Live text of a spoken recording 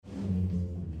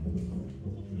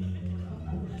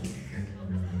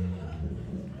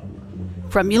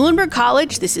From Muhlenberg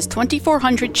College, this is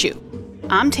 2400 CHEW.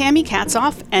 I'm Tammy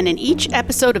Katzoff, and in each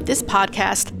episode of this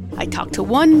podcast, I talk to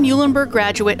one Muhlenberg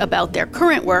graduate about their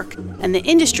current work and the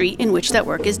industry in which that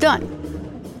work is done.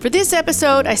 For this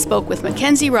episode, I spoke with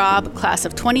Mackenzie Robb, class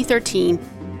of 2013,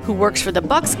 who works for the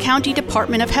Bucks County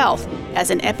Department of Health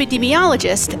as an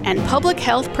epidemiologist and public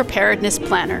health preparedness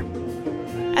planner.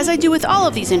 As I do with all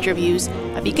of these interviews,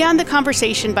 I began the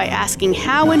conversation by asking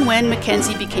how and when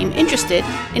Mackenzie became interested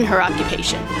in her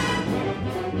occupation.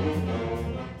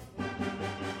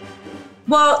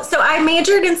 Well, so I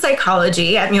majored in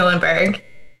psychology at Muhlenberg,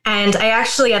 and I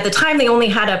actually, at the time, they only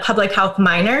had a public health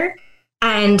minor,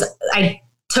 and I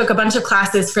took a bunch of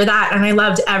classes for that, and I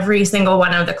loved every single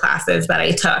one of the classes that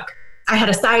I took. I had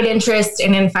a side interest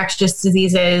in infectious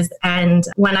diseases, and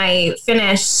when I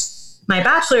finished my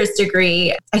bachelor's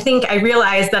degree, I think I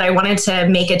realized that I wanted to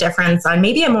make a difference on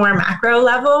maybe a more macro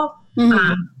level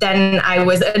than I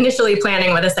was initially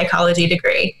planning with a psychology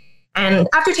degree. And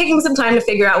after taking some time to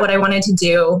figure out what I wanted to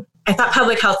do, I thought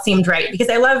public health seemed right because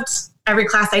I loved every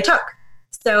class I took.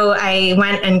 So I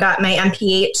went and got my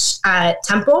MPH at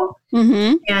Temple,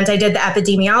 and I did the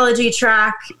epidemiology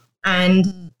track.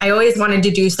 And I always wanted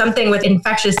to do something with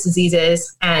infectious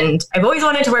diseases, and I've always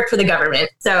wanted to work for the government.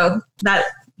 So that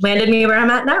landed me where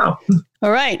I'm at now. All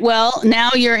right. Well,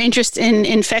 now your interest in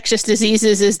infectious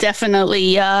diseases is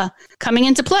definitely coming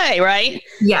into play, right?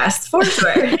 Yes, for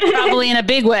sure. Probably in a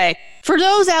big way. For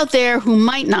those out there who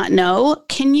might not know,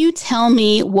 can you tell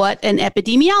me what an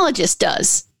epidemiologist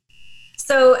does?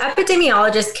 So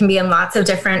epidemiologists can be in lots of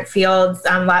different fields,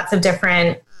 lots of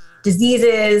different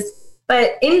diseases.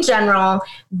 But in general,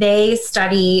 they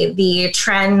study the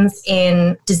trends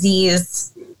in disease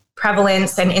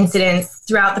prevalence and incidence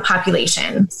throughout the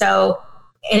population. So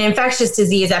an infectious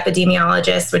disease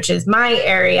epidemiologist, which is my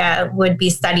area, would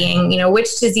be studying,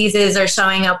 which diseases are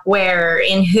showing up where,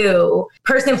 in who,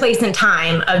 person, place, and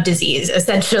time of disease,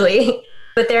 essentially.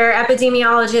 But there are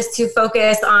epidemiologists who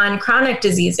focus on chronic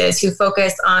diseases, who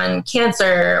focus on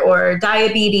cancer or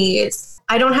diabetes.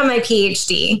 I don't have my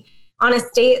PhD. On a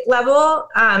state level,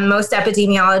 most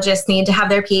epidemiologists need to have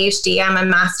their PhD. I'm a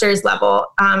master's level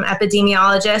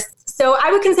epidemiologist. So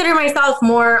I would consider myself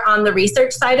more on the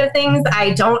research side of things.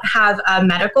 I don't have a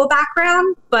medical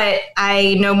background, but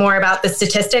I know more about the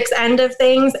statistics end of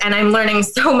things. And I'm learning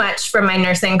so much from my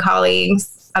nursing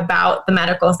colleagues about the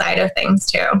medical side of things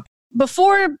too.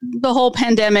 Before the whole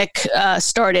pandemic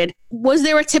started, was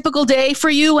there a typical day for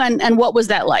you and what was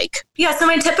that like? Yeah, so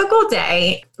my typical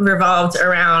day revolved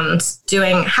around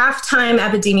doing half-time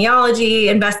epidemiology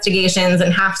investigations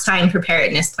and half-time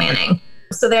preparedness planning.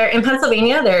 So there in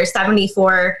Pennsylvania, there are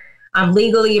 74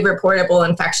 legally reportable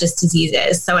infectious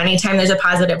diseases. So anytime there's a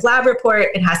positive lab report,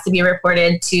 it has to be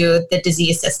reported to the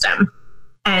disease system.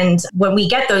 And when we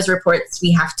get those reports,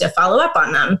 we have to follow up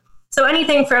on them. So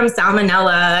anything from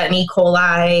Salmonella and E.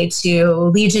 coli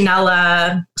to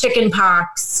Legionella,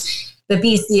 chickenpox,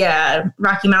 Babesia,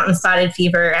 Rocky Mountain spotted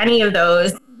fever, any of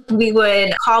those, we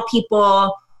would call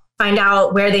people, find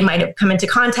out where they might have come into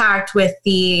contact with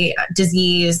the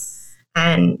disease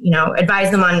and, advise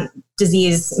them on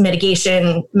disease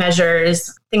mitigation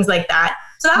measures, things like that.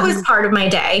 So that was part of my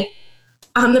day.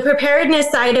 On the preparedness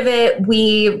side of it,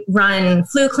 we run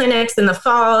flu clinics in the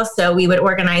fall, so we would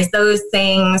organize those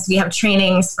things. We have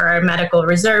trainings for our Medical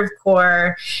Reserve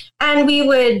Corps, and we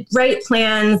would write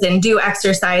plans and do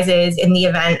exercises in the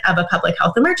event of a public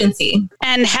health emergency.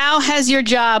 And how has your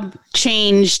job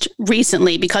changed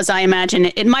recently? Because I imagine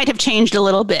it might have changed a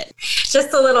little bit.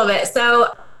 Just a little bit.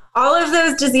 So all of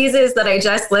those diseases that I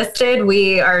just listed,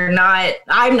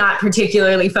 I'm not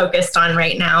particularly focused on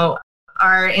right now.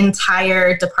 Our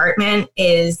entire department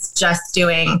is just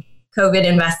doing COVID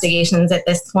investigations at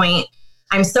this point.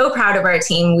 I'm so proud of our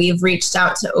team. We've reached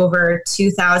out to over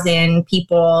 2,000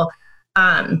 people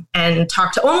and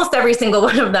talked to almost every single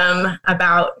one of them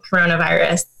about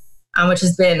coronavirus, which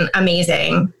has been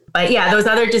amazing. But yeah, those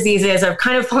other diseases have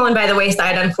kind of fallen by the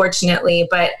wayside, unfortunately,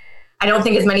 but I don't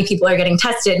think as many people are getting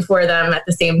tested for them at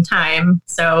the same time.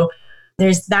 So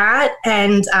there's that,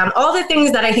 and all the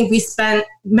things that I think we spent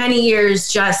many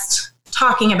years just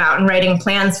talking about and writing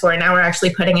plans for, now we're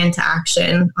actually putting into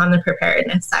action on the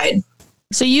preparedness side.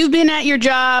 So you've been at your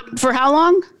job for how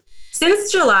long?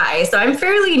 Since July, so I'm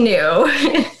fairly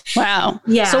new. Wow.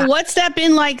 Yeah. So what's that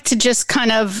been like to just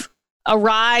kind of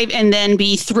arrive and then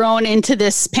be thrown into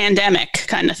this pandemic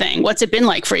kind of thing? What's it been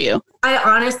like for you? I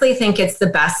honestly think it's the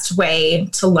best way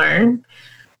to learn.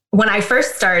 When I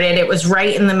first started, it was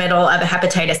right in the middle of a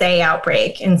hepatitis A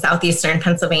outbreak in southeastern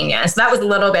Pennsylvania. So that was a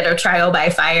little bit of trial by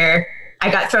fire. I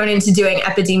got thrown into doing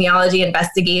epidemiology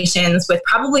investigations with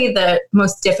probably the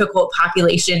most difficult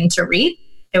population to reach.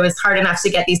 It was hard enough to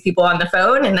get these people on the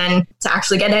phone, and then to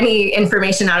actually get any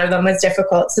information out of them was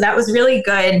difficult. So that was really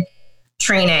good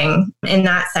training in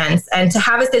that sense. And to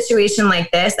have a situation like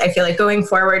this, I feel like going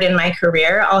forward in my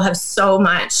career, I'll have so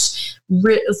much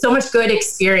good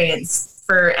experience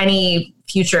for any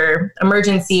future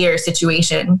emergency or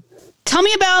situation. Tell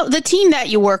me about the team that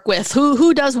you work with.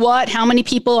 Who does what? How many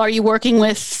people are you working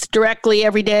with directly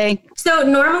every day? So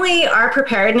normally our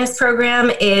preparedness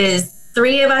program is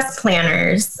 3 of us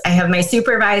planners. I have my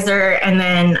supervisor and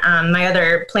then my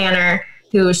other planner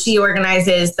who she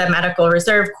organizes the Medical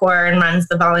Reserve Corps and runs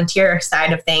the volunteer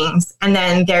side of things. And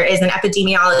then there is an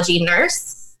epidemiology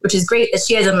nurse, which is great that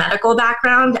she has a medical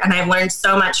background. And I've learned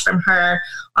so much from her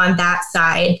on that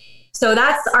side. So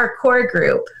that's our core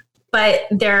group. But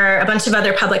there are a bunch of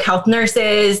other public health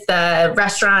nurses, the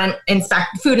restaurant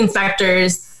food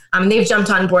inspectors. They've jumped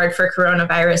on board for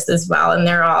coronavirus as well, and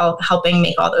they're all helping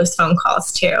make all those phone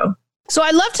calls too. So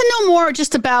I'd love to know more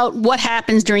just about what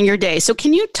happens during your day. So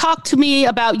can you talk to me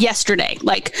about yesterday,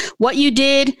 like what you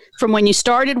did from when you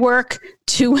started work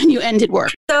to when you ended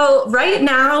work? So right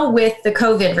now with the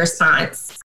COVID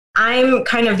response, I'm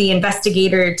kind of the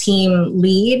investigator team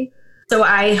lead. So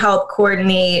I help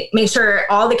coordinate, make sure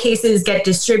all the cases get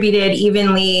distributed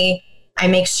evenly. I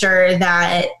make sure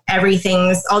that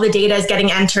all the data is getting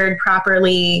entered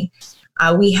properly.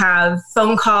 We have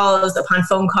phone calls upon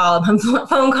phone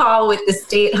call with the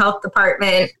state health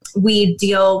department. We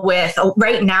deal with,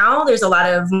 right now, there's a lot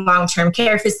of long-term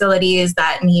care facilities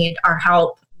that need our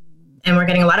help. And we're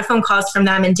getting a lot of phone calls from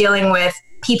them and dealing with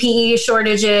PPE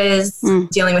shortages,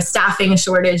 dealing with staffing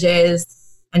shortages,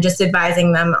 and just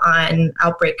advising them on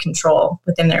outbreak control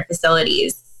within their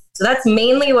facilities. So that's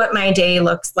mainly what my day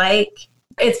looks like.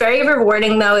 It's very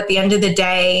rewarding, though, at the end of the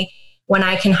day, when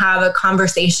I can have a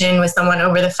conversation with someone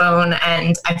over the phone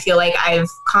and I feel like I've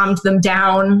calmed them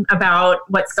down about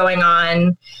what's going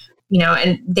on,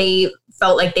 and they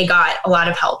felt like they got a lot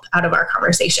of help out of our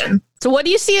conversation. So what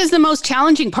do you see as the most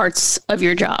challenging parts of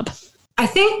your job? I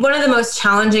think one of the most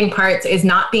challenging parts is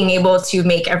not being able to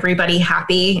make everybody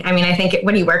happy. I mean, I think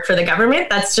when you work for the government,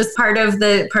 that's just part of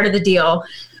the deal.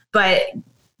 But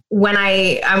when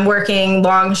I'm working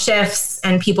long shifts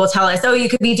and people tell us, oh, you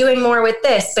could be doing more with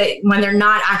this, but when they're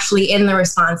not actually in the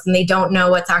response and they don't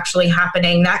know what's actually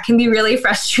happening, that can be really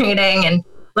frustrating. And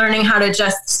learning how to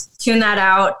just tune that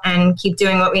out and keep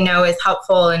doing what we know is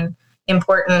helpful and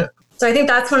important. So I think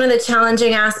that's one of the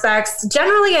challenging aspects.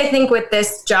 Generally, I think with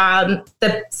this job,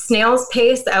 the snail's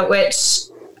pace at which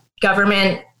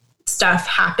government stuff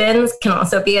happens can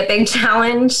also be a big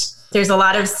challenge. There's a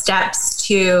lot of steps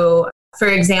to, for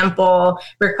example,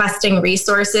 requesting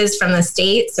resources from the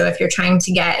state. So if you're trying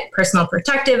to get personal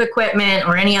protective equipment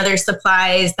or any other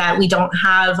supplies that we don't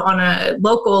have on a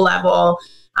local level,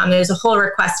 there's a whole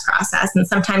request process. And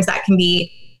sometimes that can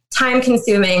be time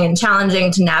consuming and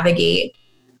challenging to navigate.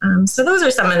 So those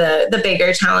are some of the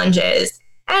bigger challenges.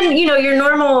 And, your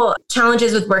normal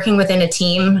challenges with working within a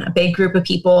team, a big group of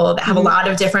people that have a lot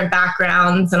of different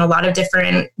backgrounds and a lot of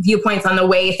different viewpoints on the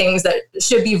way things that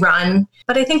should be run.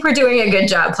 But I think we're doing a good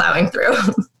job plowing through.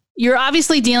 You're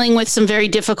obviously dealing with some very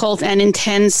difficult and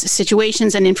intense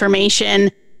situations and information.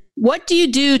 What do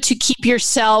you do to keep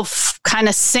yourself kind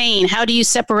of sane? How do you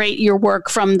separate your work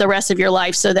from the rest of your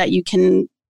life so that you can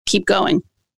keep going?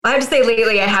 I have to say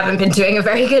lately, I haven't been doing a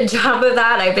very good job of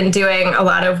that. I've been doing a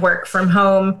lot of work from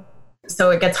home, so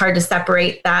it gets hard to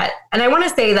separate that. And I want to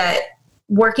say that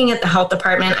working at the health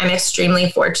department, I'm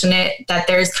extremely fortunate that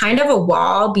there's kind of a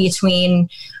wall between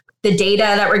the data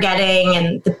that we're getting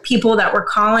and the people that we're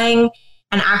calling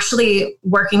and actually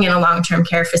working in a long-term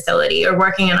care facility or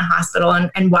working in a hospital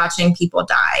and watching people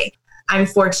die. I'm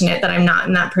fortunate that I'm not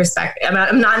in that perspective.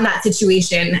 I'm not in that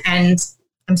situation. And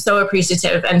I'm so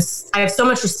appreciative and I have so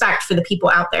much respect for the people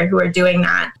out there who are doing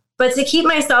that. But to keep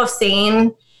myself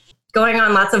sane, going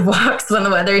on lots of walks when the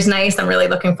weather's nice, I'm really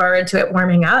looking forward to it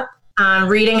warming up.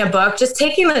 Reading a book, just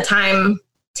taking the time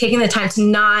to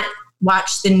not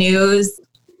watch the news,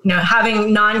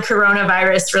 having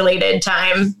non-coronavirus related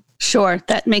time. Sure,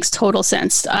 that makes total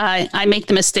sense. I make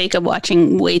the mistake of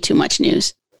watching way too much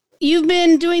news. You've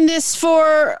been doing this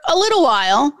for a little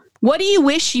while. What do you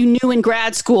wish you knew in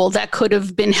grad school that could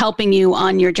have been helping you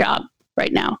on your job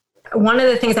right now? One of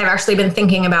the things I've actually been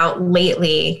thinking about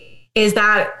lately is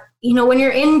that, when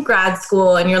you're in grad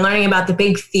school and you're learning about the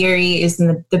big theories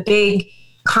and the big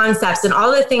concepts and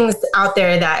all the things out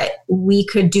there that we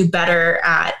could do better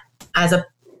at as a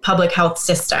public health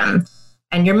system,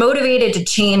 and you're motivated to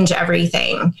change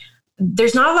everything,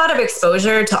 there's not a lot of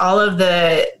exposure to all of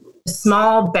the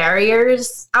small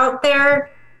barriers out there.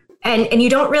 And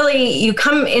you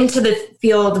come into the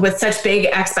field with such big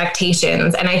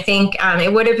expectations. And I think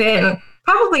it would have been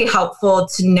probably helpful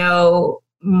to know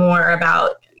more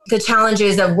about the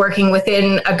challenges of working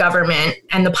within a government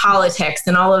and the politics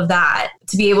and all of that,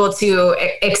 to be able to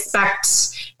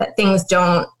expect that things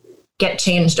don't get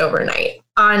changed overnight.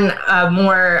 On a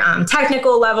more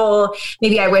technical level,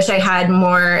 maybe I wish I had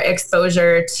more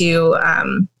exposure to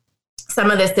some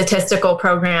of the statistical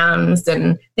programs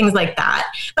and things like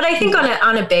that. But I think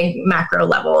on a big macro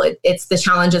level, it's the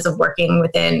challenges of working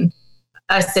within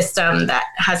a system that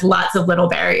has lots of little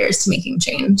barriers to making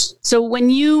change. So when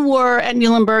you were at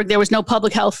Muhlenberg, there was no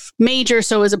public health major,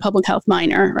 so it was a public health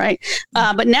minor, right?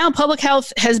 But now public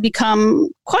health has become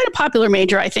quite a popular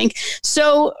major, I think.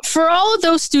 So for all of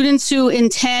those students who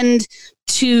intend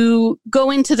to go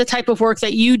into the type of work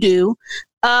that you do,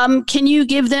 can you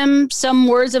give them some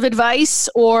words of advice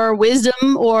or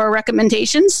wisdom or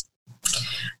recommendations?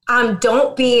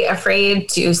 Don't be afraid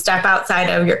to step outside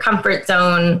of your comfort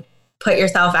zone, put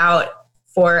yourself out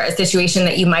for a situation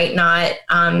that you might not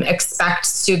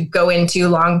expect to go into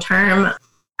long term.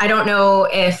 I don't know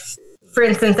if, for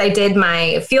instance, I did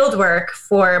my field work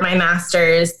for my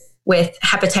master's with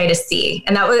hepatitis C,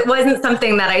 and that wasn't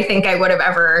something that I think I would have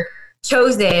ever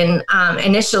chosen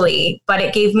initially, but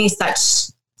it gave me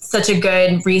such a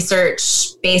good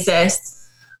research basis.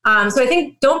 So I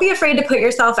think don't be afraid to put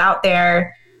yourself out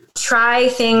there. Try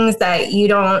things that you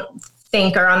don't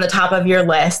think are on the top of your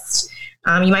list.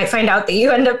 You might find out that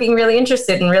you end up being really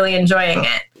interested and really enjoying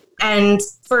it. And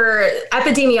for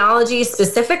epidemiology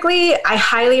specifically, I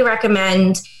highly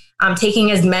recommend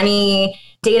taking as many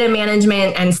data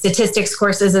management and statistics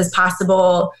courses as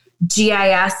possible,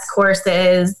 GIS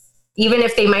courses. Even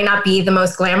if they might not be the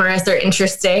most glamorous or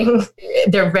interesting,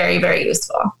 they're very, very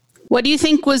useful. What do you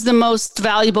think was the most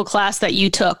valuable class that you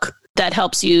took that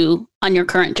helps you on your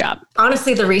current job?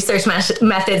 Honestly, the research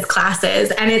methods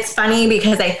classes. And it's funny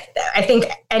because I think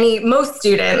most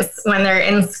students, when they're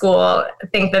in school,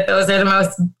 think that those are the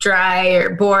most dry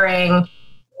or boring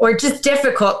or just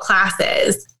difficult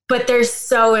classes, but they're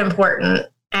so important.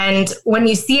 And when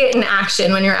you see it in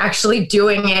action, when you're actually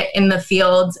doing it in the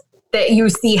field, that you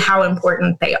see how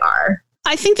important they are.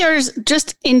 I think there's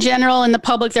just in general in the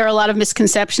public, there are a lot of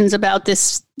misconceptions about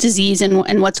this disease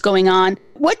and what's going on.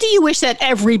 What do you wish that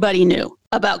everybody knew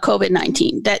about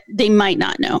COVID-19 that they might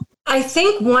not know? I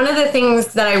think one of the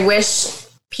things that I wish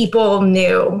people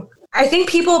knew, I think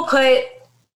people put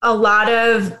a lot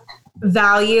of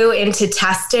value into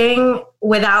testing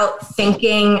without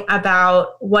thinking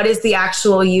about what is the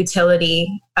actual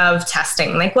utility of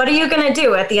testing. Like, what are you going to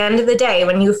do at the end of the day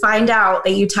when you find out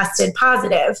that you tested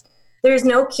positive? There's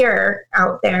no cure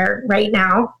out there right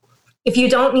now. If you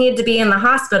don't need to be in the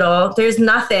hospital, there's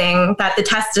nothing that the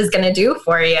test is going to do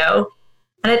for you.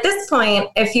 And at this point,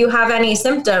 if you have any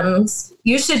symptoms,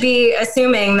 you should be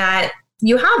assuming that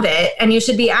you have it and you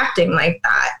should be acting like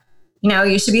that. You know,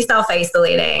 you should be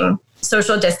self-isolating,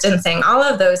 social distancing, all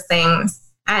of those things.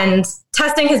 And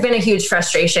testing has been a huge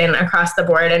frustration across the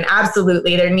board. And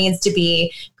absolutely, there needs to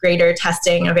be greater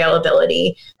testing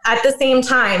availability. At the same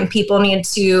time, people need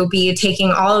to be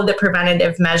taking all of the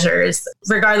preventative measures,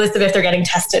 regardless of if they're getting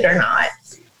tested or not.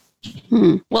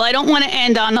 Well, I don't want to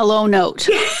end on a low note.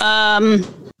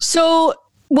 So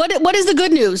what is the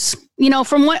good news? You know,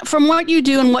 from what you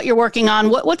do and what you're working on,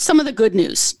 what's some of the good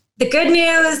news? The good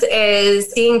news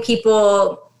is seeing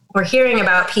people or hearing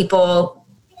about people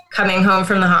coming home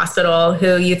from the hospital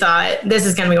who you thought this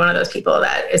is going to be one of those people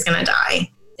that is going to die.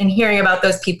 And hearing about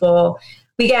those people,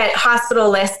 we get hospital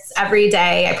lists every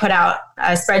day. I put out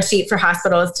a spreadsheet for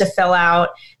hospitals to fill out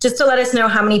just to let us know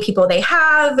how many people they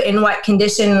have, in what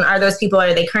condition are those people.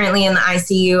 Are they currently in the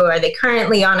ICU? Are they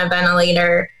currently on a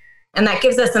ventilator? And that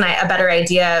gives us a better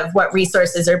idea of what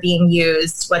resources are being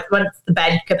used, what's the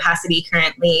bed capacity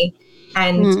currently.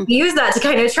 And we use that to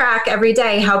kind of track every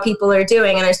day how people are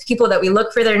doing. And there's people that we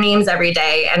look for their names every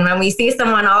day. And when we see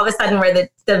someone all of a sudden where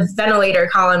the ventilator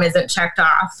column isn't checked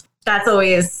off, that's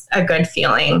always a good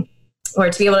feeling. Or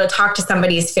to be able to talk to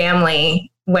somebody's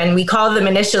family when we call them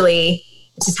initially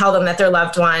to tell them that their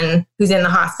loved one who's in the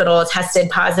hospital tested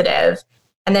positive,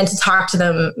 and then to talk to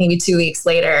them maybe 2 weeks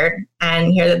later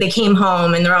and hear that they came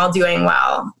home and they're all doing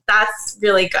well. That's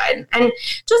really good. And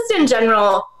just in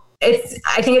general, I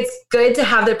think it's good to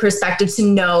have the perspective to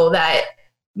know that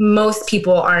most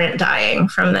people aren't dying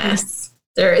from this.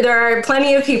 There are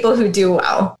plenty of people who do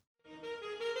well.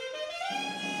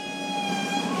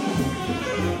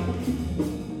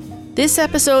 This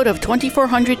episode of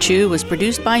 2400 Chew was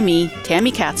produced by me,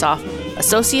 Tammy Katzoff,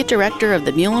 Associate Director of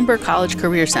the Muhlenberg College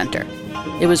Career Center.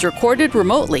 It was recorded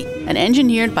remotely and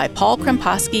engineered by Paul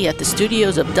Krempowski at the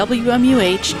studios of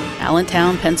WMUH,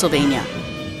 Allentown, Pennsylvania.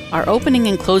 Our opening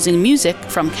and closing music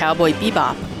from Cowboy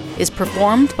Bebop is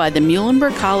performed by the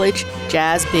Muhlenberg College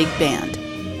Jazz Big Band.